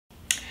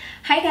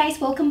Hi guys,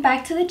 welcome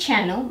back to the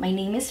channel. My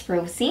name is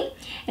Rosy,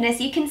 and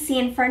as you can see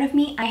in front of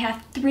me, I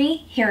have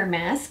 3 hair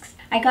masks.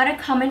 I got a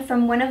comment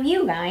from one of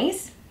you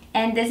guys,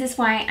 and this is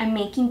why I'm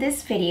making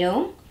this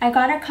video. I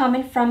got a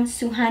comment from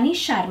Suhani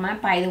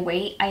Sharma, by the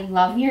way. I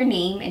love your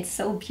name, it's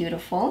so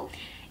beautiful,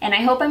 and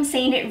I hope I'm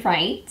saying it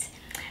right.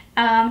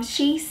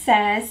 She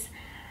says,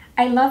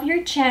 I love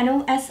your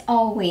channel as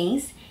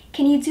always.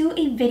 Can you do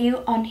a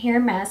video on hair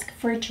mask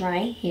for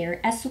dry hair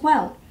as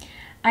well?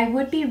 I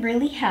would be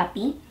really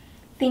happy.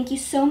 Thank you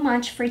so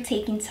much for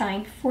taking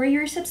time for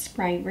your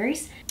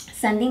subscribers,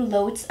 sending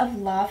loads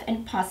of love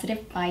and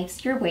positive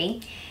vibes your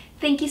way.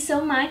 Thank you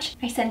so much.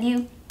 I send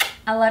you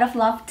a lot of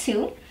love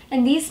too.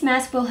 And these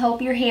masks will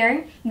help your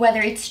hair,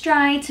 whether it's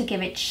dry, to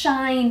give it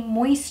shine,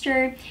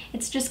 moisture.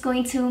 It's just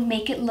going to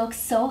make it look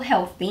so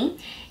healthy.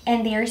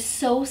 And they are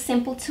so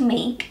simple to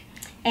make.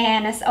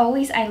 And as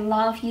always, I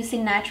love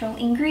using natural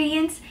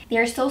ingredients. They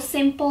are so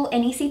simple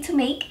and easy to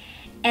make.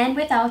 And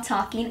without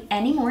talking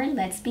anymore,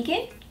 let's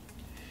begin.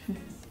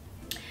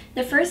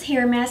 The first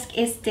hair mask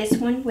is this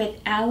one with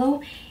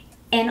aloe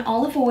and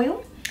olive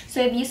oil. So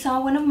if you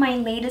saw one of my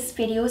latest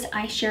videos,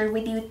 I shared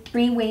with you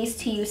 3 ways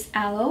to use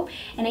aloe,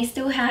 and I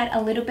still had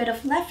a little bit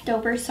of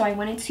leftover, so I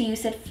wanted to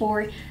use it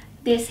for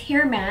this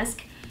hair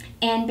mask.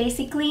 And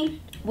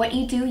basically what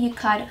you do, you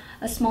cut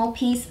a small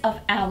piece of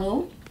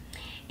aloe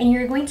and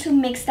you're going to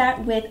mix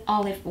that with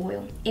olive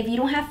oil. If you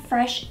don't have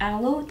fresh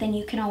aloe, then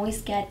you can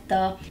always get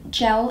the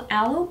gel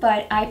aloe,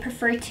 but I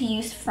prefer to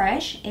use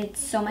fresh. It's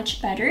so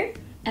much better.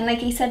 And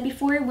like I said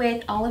before,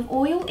 with olive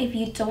oil, if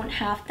you don't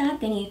have that,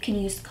 then you can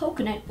use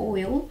coconut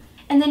oil.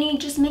 And then you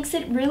just mix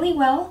it really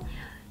well.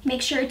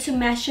 Make sure to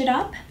mash it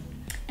up.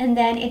 And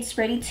then it's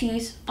ready to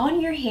use on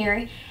your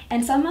hair.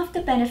 And some of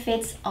the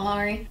benefits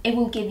are, it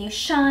will give you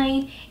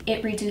shine,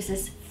 it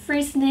reduces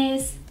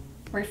frizziness,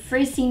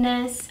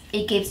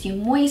 it gives you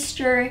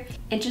moisture.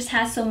 It just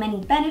has so many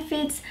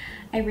benefits.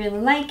 I really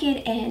like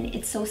it, and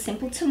it's so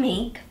simple to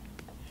make.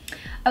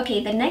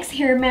 Okay, the next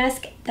hair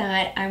mask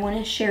that I want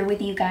to share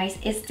with you guys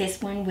is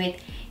this one with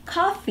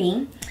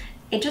coffee.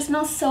 It just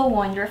smells so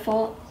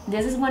wonderful.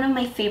 This is one of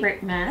my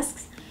favorite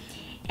masks.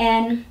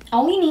 And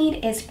all you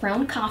need is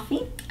ground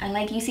coffee. I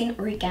like using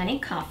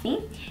organic coffee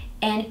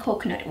and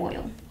coconut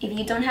oil. If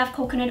you don't have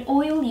coconut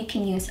oil, you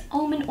can use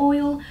almond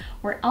oil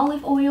or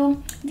olive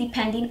oil,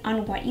 depending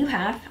on what you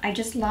have. I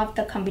just love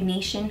the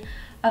combination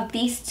of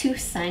these 2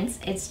 scents.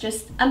 It's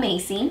just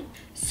amazing.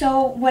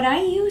 So what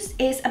I use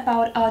is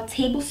about a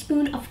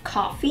tablespoon of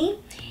coffee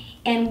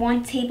and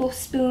 1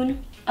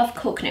 tablespoon of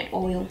coconut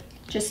oil.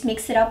 Just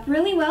mix it up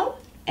really well,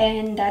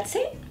 and that's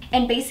it.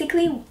 And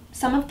basically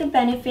some of the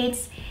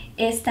benefits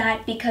is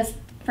that because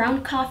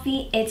ground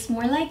coffee, it's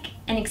more like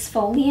an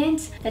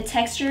exfoliant. The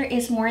texture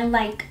is more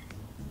like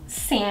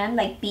sand,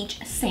 like beach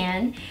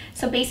sand.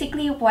 So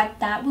basically what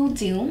that will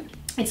do,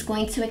 it's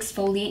going to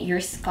exfoliate your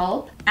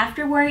scalp.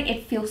 Afterward,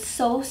 it feels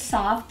so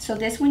soft. So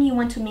this one, you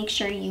want to make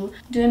sure you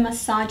do a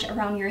massage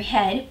around your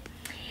head.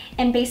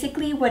 And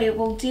basically what it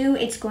will do,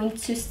 it's going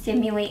to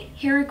stimulate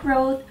hair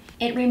growth.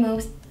 It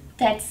removes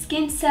dead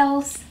skin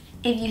cells.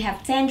 If you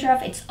have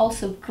dandruff, it's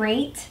also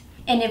great.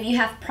 And if you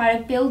have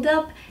product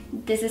buildup,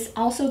 this is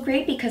also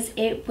great because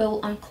it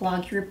will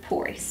unclog your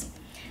pores.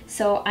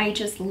 So I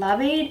just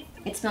love it.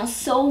 It smells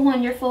so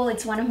wonderful.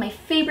 It's one of my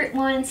favorite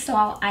ones,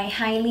 so I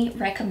highly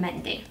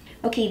recommend it.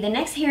 Okay, the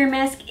next hair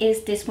mask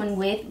is this one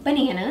with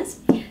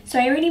bananas. So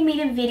I already made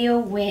a video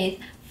with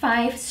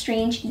 5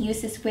 strange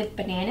uses with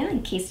banana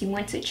in case you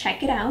want to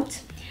check it out.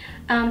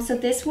 So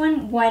this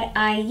one, what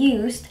I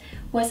used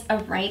was a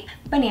ripe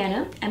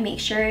banana, and make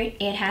sure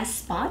it has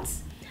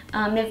spots.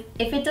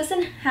 If it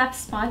doesn't have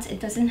spots, it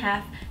doesn't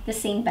have the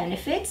same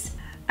benefits.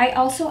 I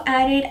also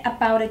added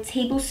about a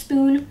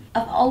tablespoon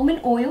of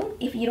almond oil.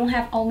 If you don't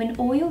have almond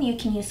oil, you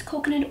can use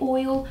coconut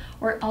oil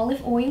or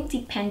olive oil,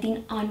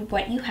 depending on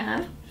what you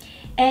have.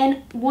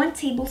 And 1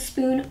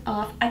 tablespoon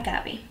of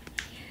agave.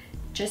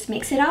 Just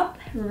mix it up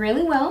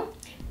really well.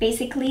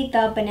 Basically,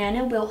 the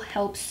banana will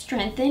help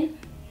strengthen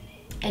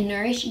and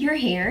nourish your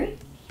hair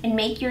and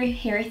make your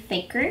hair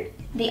thicker.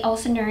 They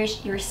also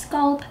nourish your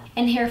scalp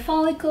and hair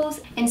follicles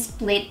and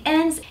split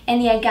ends,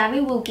 and the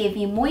agave will give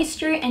you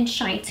moisture and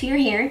shine to your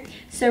hair.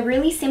 So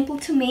really simple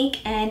to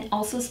make and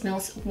also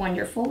smells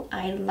wonderful.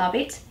 I love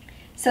it.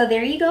 So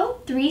there you go,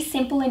 3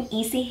 simple and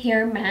easy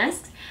hair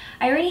masks.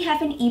 I already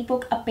have an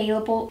ebook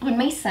available on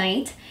my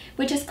site,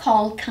 which is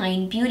called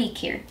Kind Beauty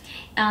Care.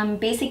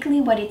 Basically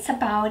what it's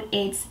about,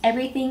 it's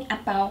everything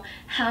about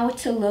how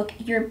to look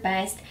your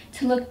best,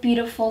 to look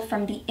beautiful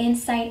from the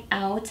inside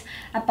out,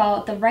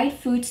 about the right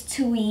foods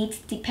to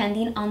eat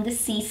depending on the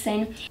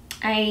season.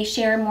 I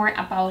share more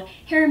about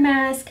hair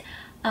mask,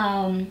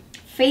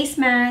 face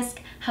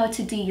mask, how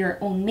to do your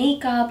own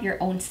makeup, your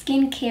own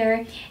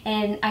skincare,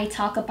 and I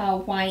talk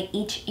about why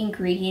each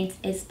ingredient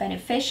is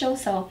beneficial.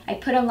 So I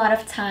put a lot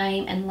of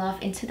time and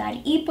love into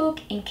that ebook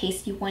in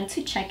case you want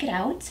to check it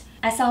out.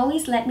 As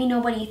always, let me know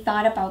what you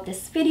thought about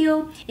this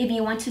video. If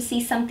you want to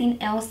see something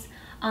else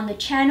on the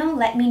channel,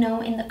 let me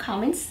know in the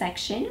comments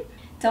section.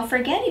 Don't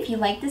forget, if you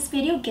like this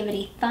video, give it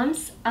a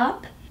thumbs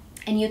up.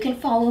 And you can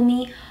follow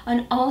me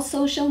on all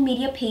social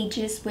media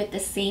pages with the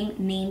same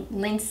name,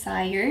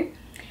 LynSire.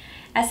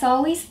 As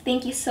always,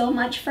 thank you so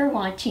much for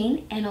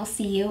watching, and I'll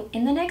see you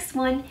in the next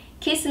one.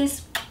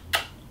 Kisses.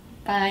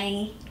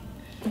 Bye.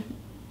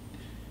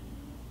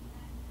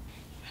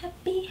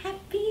 Happy,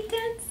 happy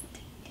dance.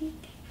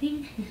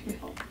 Happy,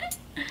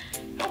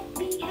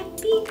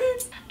 happy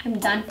dance. I'm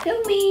done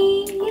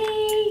filming.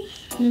 Yay.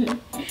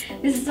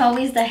 This is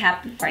always the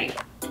happy part.